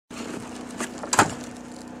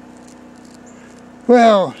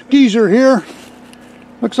Well, Geezer here.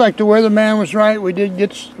 Looks like the weatherman was right. We did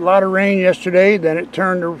get a lot of rain yesterday. Then it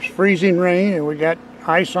turned to freezing rain, and we got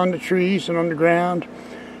ice on the trees and on the ground.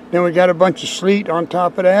 Then we got a bunch of sleet on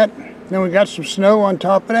top of that. Then we got some snow on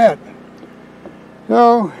top of that.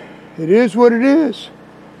 So, it is what it is.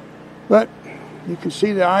 But you can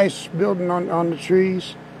see the ice building on the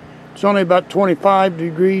trees. It's only about 25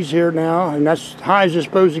 degrees here now, and that's as high as it's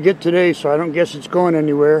supposed to get today, so I don't guess it's going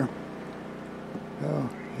anywhere.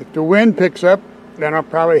 If the wind picks up, then I'll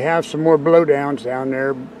probably have some more blowdowns down there,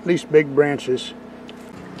 at least big branches.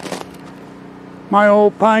 My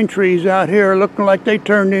old pine trees out here are looking like they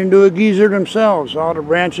turned into a geezer themselves. All the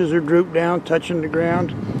branches are drooped down, touching the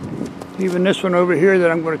ground. Even this one over here that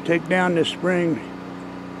I'm going to take down this spring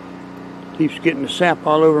keeps getting the sap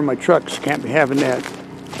all over my trucks. Can't be having that.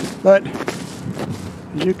 But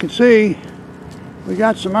as you can see, we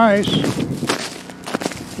got some ice,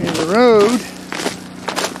 and the road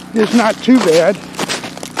is not too bad,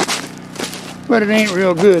 but it ain't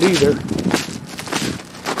real good either.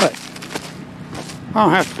 But I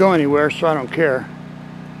don't have to go anywhere, so I don't care.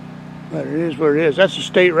 But it is what it is. That's a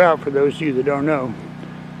state route for those of you that don't know.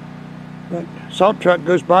 But salt truck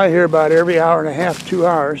goes by here about every hour and a half, 2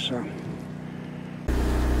 hours. So.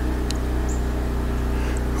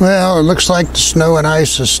 Well, it looks like the snow and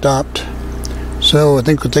ice has stopped. So I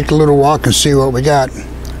think we'll take a little walk and see what we got.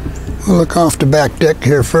 We'll look off the back deck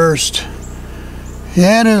here first.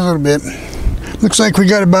 Yeah, it is a little bit. Looks like we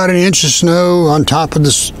got about 1 inch of snow on top of the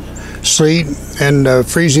sleet and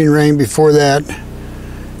freezing rain before that.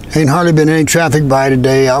 Ain't hardly been any traffic by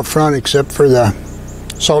today out front except for the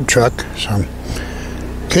salt truck. So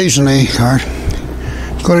occasionally,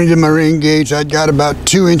 according to my rain gauge, I'd got about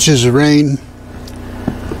 2 inches of rain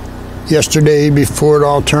yesterday before it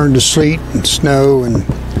all turned to sleet and snow and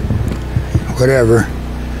whatever.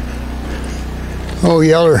 Oh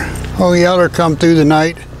Yeller come through the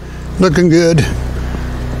night, looking good.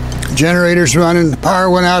 Generator's running. The power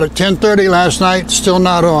went out at 10:30 last night, still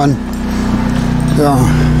not on. So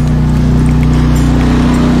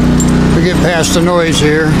we get past the noise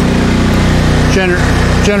here.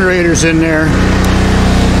 Generator's in there.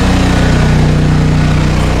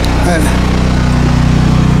 And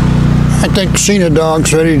I think Sheena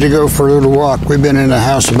Dog's ready to go for a little walk. We've been in the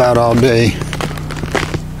house about all day.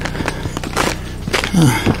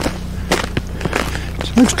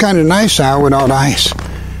 It looks kind of nice out with all the ice.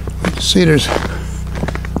 You can see there's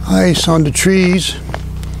ice on the trees.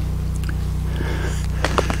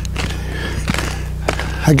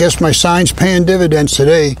 I guess my sign's paying dividends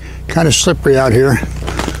today. Kind of slippery out here.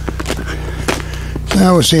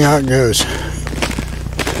 Now we'll see how it goes.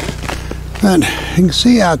 But you can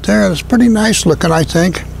see out there, it's pretty nice looking, I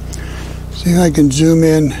think. See if I can zoom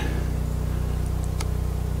in.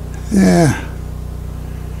 Yeah.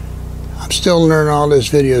 I'm still learning all this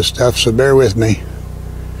video stuff, so bear with me.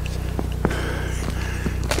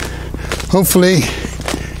 Hopefully,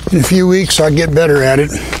 in a few weeks, I'll get better at it.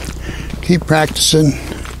 Keep practicing.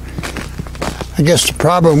 I guess the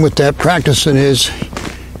problem with that practicing is,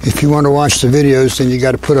 if you want to watch the videos, then you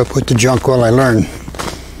got to put up with the junk while I learn.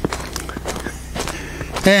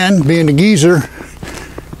 And being a geezer,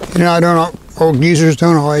 you know, old geezers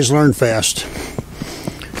don't always learn fast.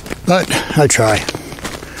 But I try.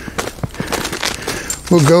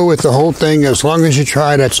 We'll go with the whole thing. As long as you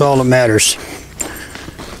try, that's all that matters.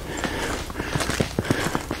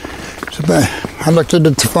 So, I looked at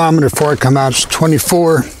the thermometer before I come out. It's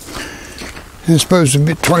 24. And it's supposed to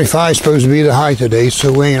be 25. Supposed to be the high today,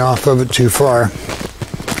 so we ain't off of it too far.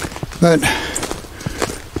 But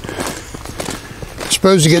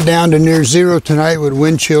supposed to get down to near 0 tonight with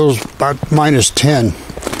wind chills about -10.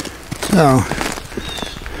 So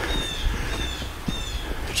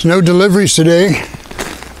there's no deliveries today.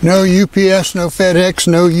 No UPS, no FedEx,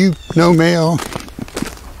 no mail.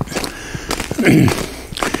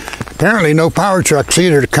 Apparently no power trucks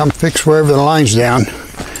either to come fix wherever the line's down.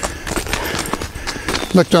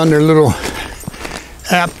 Looked on their little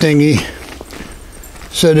app thingy.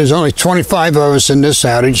 Said there's only 25 of us in this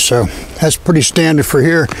outage, so that's pretty standard for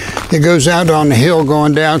here. It goes out on the hill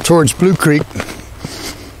going down towards Blue Creek.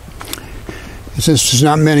 Since there's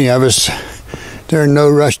not many of us, they're in no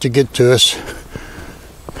rush to get to us.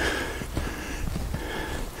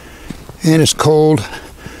 And it's cold,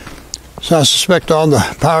 so I suspect all the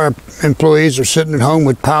power employees are sitting at home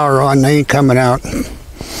with power on. They ain't coming out.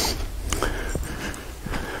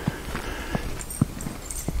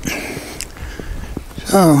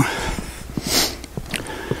 So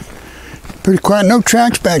pretty quiet. No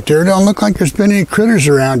tracks back there. It don't look like there's been any critters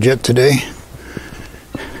around yet today.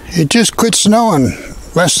 It just quit snowing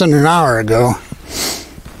less than an hour ago.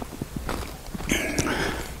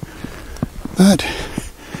 But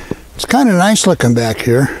it's kind of nice looking back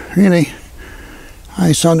here, really.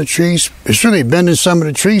 Ice on the trees. It's really bending some of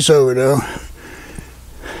the trees over though.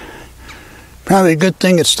 Probably a good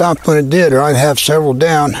thing it stopped when it did, or I'd have several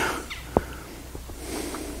down.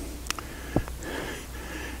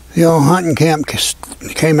 The old hunting camp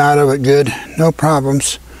came out of it good, no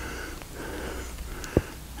problems.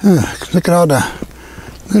 Look at all the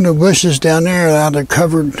little bushes down there, how they're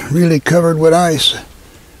covered, really covered with ice.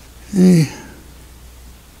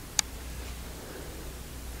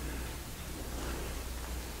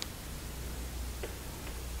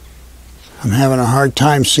 I'm having a hard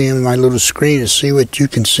time seeing my little screen to see what you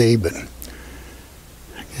can see, but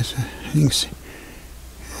I guess you can see.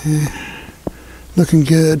 Looking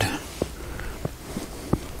good.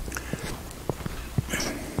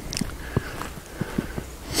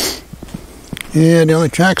 Yeah, the only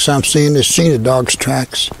tracks I'm seeing is Sheena Dog's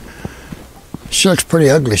tracks. She looks pretty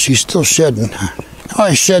ugly. She's still shedding.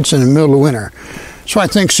 Always sheds in the middle of winter. So I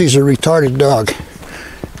think she's a retarded dog.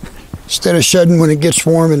 Instead of shedding when it gets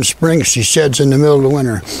warm in the spring, she sheds in the middle of the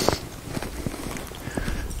winter.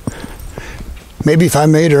 Maybe if I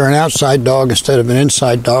made her an outside dog instead of an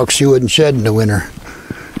inside dog, she wouldn't shed in the winter.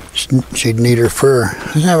 She'd need her fur.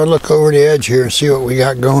 Let's have a look over the edge here and see what we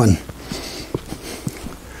got going.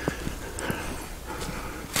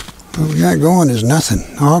 What we got going is nothing.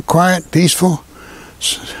 All quiet, peaceful.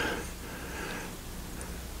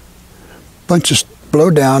 Bunch of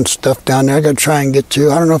blowdown stuff down there I gotta try and get to.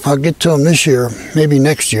 I don't know if I'll get to them this year, maybe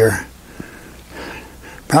next year.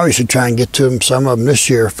 Probably should try and get to them, some of them this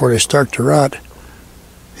year before they start to rot.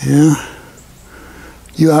 Yeah.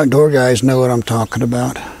 You outdoor guys know what I'm talking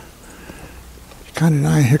about. It's kind of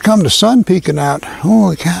nice. Here comes the sun peeking out.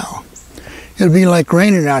 Holy cow. It'll be like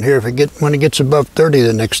raining out here when it gets above 30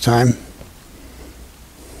 the next time.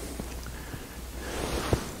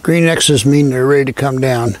 Green X's mean they're ready to come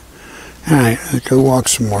down. Alright, let's go walk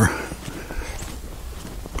some more.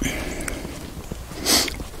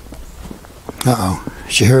 Uh-oh.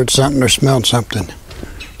 She heard something or smelled something.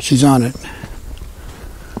 She's on it.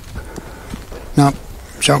 Nope.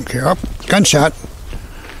 She don't care. Oh, gunshot.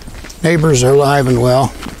 Neighbors are alive and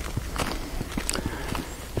well.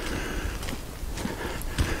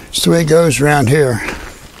 It's the way it goes around here.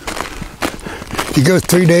 You go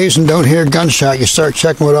 3 days and don't hear a gunshot, you start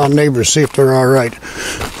checking with all neighbors, see if they're all right.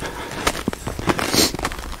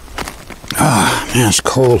 Ah, man, it's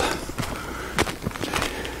cold.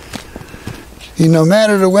 No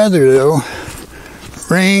matter the weather though,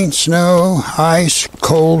 rain, snow, ice,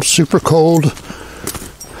 cold, super cold,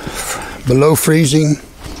 below freezing.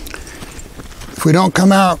 If we don't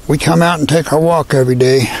come out, we come out and take our walk every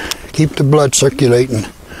day, keep the blood circulating.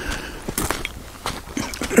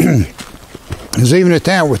 Because even at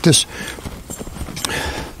that, with this,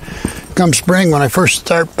 come spring, when I first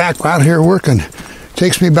start back out here working, it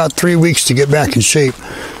takes me about 3 weeks to get back in shape.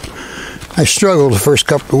 I struggled the first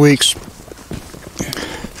couple of weeks,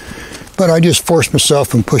 but I just forced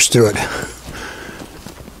myself and pushed through it.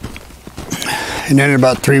 And then in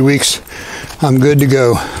about 3 weeks, I'm good to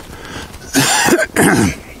go.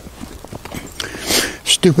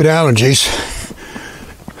 Stupid allergies.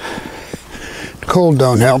 Cold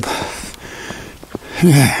don't help.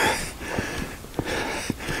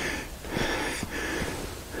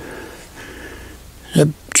 That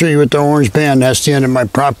tree with the orange band, that's the end of my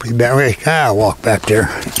property boundary. I'll walk back there.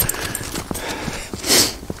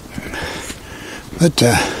 But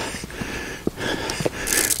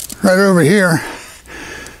right over here,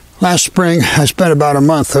 last spring, I spent about a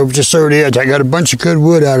month just over the edge. I got a bunch of good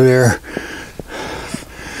wood out of there.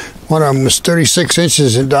 One of them was 36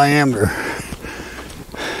 inches in diameter.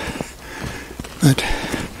 But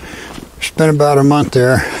spent about a month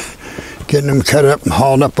there getting them cut up and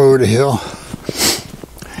hauled up over the hill.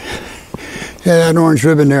 Yeah, that orange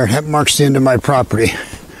ribbon there, that marks the end of my property.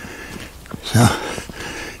 So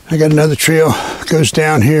I got another trail, goes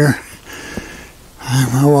down here.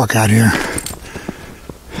 I'll walk out here.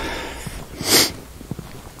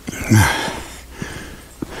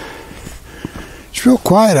 It's real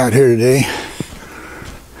quiet out here today.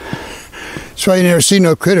 That's why you never see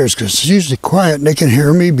no critters, because it's usually quiet and they can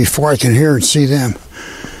hear me before I can hear and see them.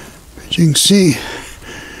 But you can see,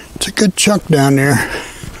 it's a good chunk down there.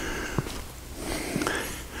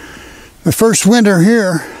 My first winter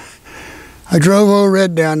here, I drove Old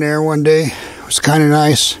Red down there one day. It was kind of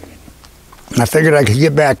nice. I figured I could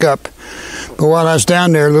get back up. But while I was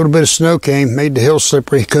down there, a little bit of snow came, made the hill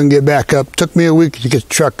slippery, couldn't get back up. Took me a week to get the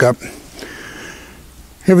truck up.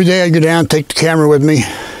 Every day I go down, take the camera with me.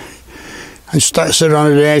 I sit on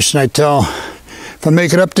the dash and I tell If I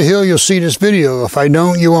make it up the hill, you'll see this video. If I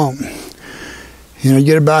don't, you won't. You know,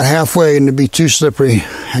 get about halfway and it'd be too slippery.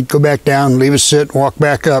 I'd go back down, leave it sit, walk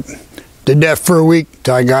back up. Did that for a week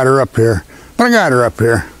till I got her up here. But I got her up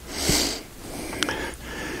here.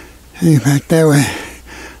 Hey, back that way.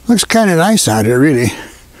 Looks kind of nice out here, really.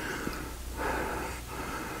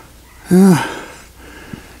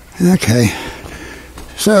 Okay.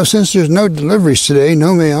 So since there's no deliveries today,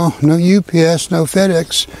 no mail, no UPS, no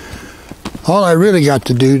FedEx, all I really got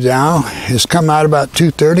to do now is come out about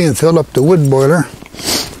 2:30 and fill up the wood boiler.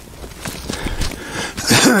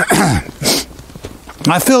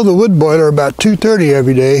 I fill the wood boiler about 2:30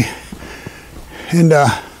 every day, and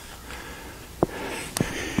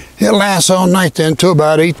it lasts all night then until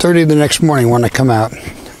about 8:30 the next morning when I come out.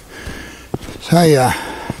 So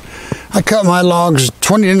I cut my logs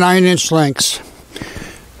 29-inch lengths.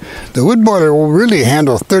 The wood boiler will really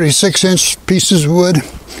handle 36-inch pieces of wood,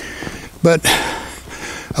 but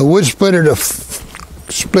a wood splitter to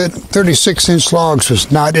split 36-inch logs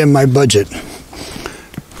was not in my budget.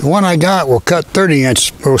 The one I got will split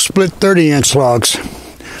 30-inch logs.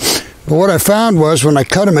 But what I found was when I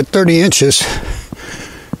cut them at 30 inches,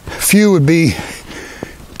 a few would be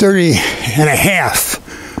 30 and a half,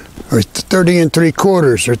 or 30 and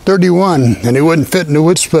 3/4, or 31, and they wouldn't fit in the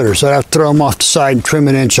wood splitter, so I'd have to throw them off the side and trim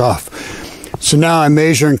an inch off. So now I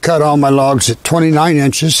measure and cut all my logs at 29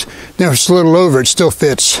 inches. Now if it's a little over, it still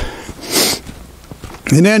fits.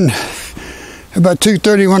 And then about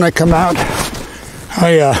 2:30 when I come out,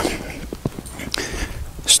 I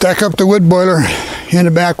stack up the wood boiler in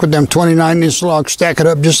the back with them 29-inch logs, stack it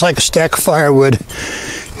up just like a stack of firewood,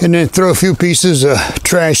 and then throw a few pieces of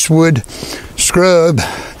trash wood, scrub,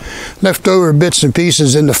 leftover bits and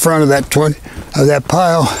pieces in the front of that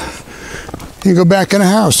pile, and go back in the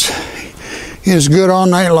house. It's good all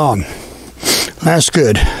night long. That's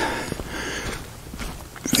good.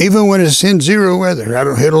 Even when it's in zero weather,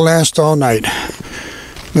 it'll last all night.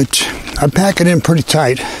 But I pack it in pretty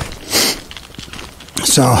tight.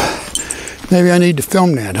 So maybe I need to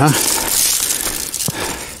film that, huh?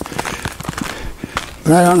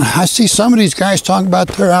 But I see some of these guys talking about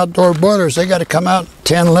their outdoor boilers. They got to come out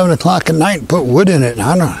 10, 11 o'clock at night and put wood in it.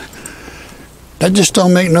 That just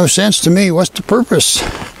don't make no sense to me. What's the purpose?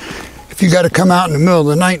 If you got to come out in the middle of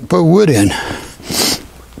the night and put wood in.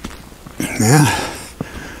 Yeah.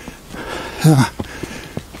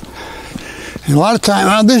 And a lot of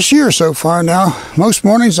time, this year so far now, most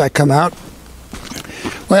mornings I come out,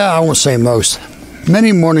 well, I won't say most.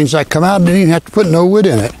 Many mornings I come out and didn't even have to put no wood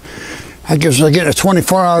in it. I guess I get a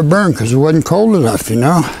 24-hour burn because it wasn't cold enough, you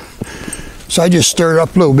know. So I just stir it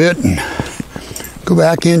up a little bit and go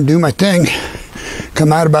back in, do my thing,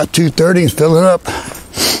 come out about 2:30 and fill it up.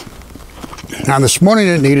 Now this morning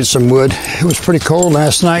it needed some wood. It was pretty cold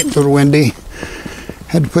last night, a little windy.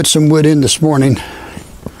 Had to put some wood in this morning,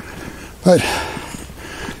 but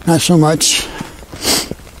not so much.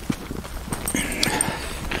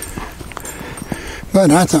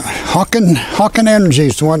 But I thought Hawken Energy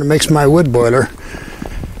is the one that makes my wood boiler,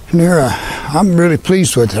 and I'm really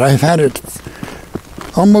pleased with it. I've had it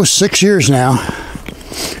almost 6 years now.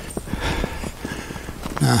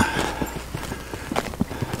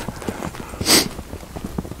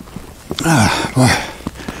 Boy.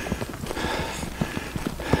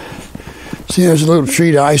 See, there's a little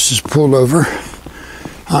tree the ice is pulled over.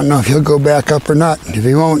 I don't know if he'll go back up or not. If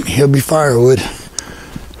he won't, he'll be firewood.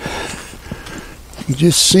 You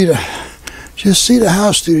just see the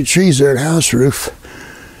house through the trees there, the house roof,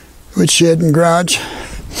 with shed and garage.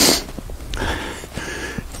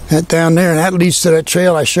 That down there, and that leads to that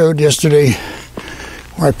trail I showed yesterday,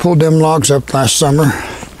 where I pulled them logs up last summer.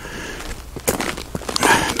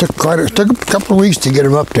 Took a couple of weeks to get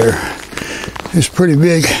them up there. It was pretty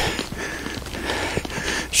big.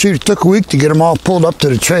 Shoot, it took a week to get them all pulled up to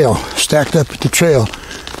the trail, stacked up at the trail,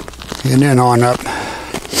 and then on up.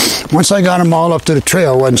 Once I got them all up to the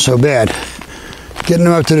trail, it wasn't so bad. Getting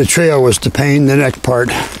them up to the trail was the pain, the next part.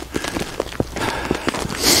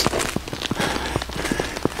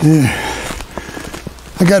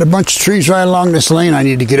 I got a bunch of trees right along this lane I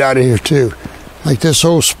need to get out of here too. Like this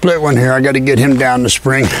whole split one here, I got to get him down in the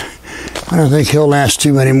spring. I don't think he'll last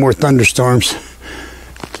too many more thunderstorms.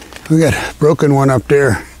 We got a broken one up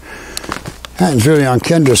there. That one's really on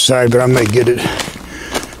Kendra's side, but I might get it.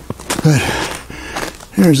 But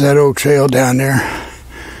there's that old trail down there.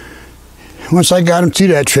 Once I got him to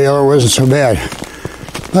that trail, it wasn't so bad.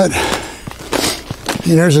 But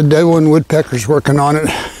there's a dead one, woodpeckers working on it.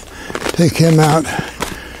 Take him out.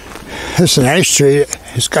 It's an ash tree.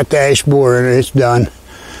 It's got the ash borer in it. It's done.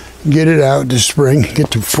 Get it out this spring.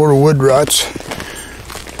 Get before the wood rots.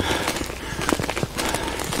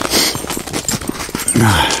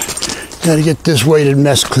 Got to get this weighted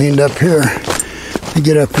mess cleaned up here. Let me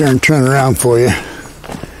get up here and turn around for you.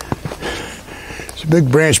 This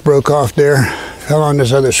big branch broke off there. Fell on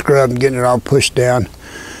this other scrub and getting it all pushed down.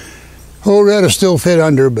 Old red will still fit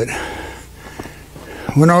under, but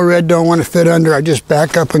when old red don't want to fit under, I just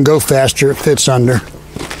back up and go faster. It fits under.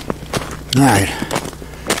 All right.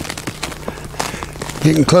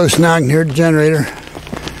 Getting close now. I can hear the generator.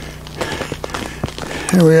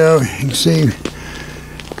 There we go. You can see.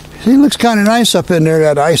 See, it looks kind of nice up in there,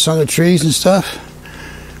 that ice on the trees and stuff.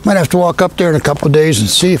 Might have to walk up there in a couple of days and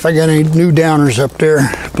see if I got any new downers up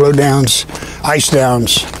there. Blow downs, ice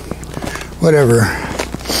downs, whatever.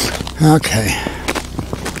 Okay.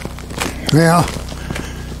 Well,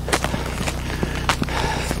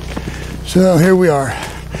 so here we are,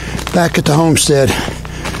 back at the homestead.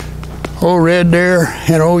 Old Red there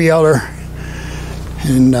and Old Yeller.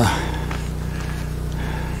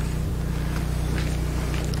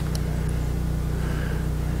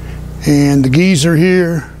 And the geese are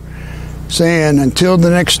here saying until the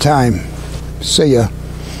next time, see ya.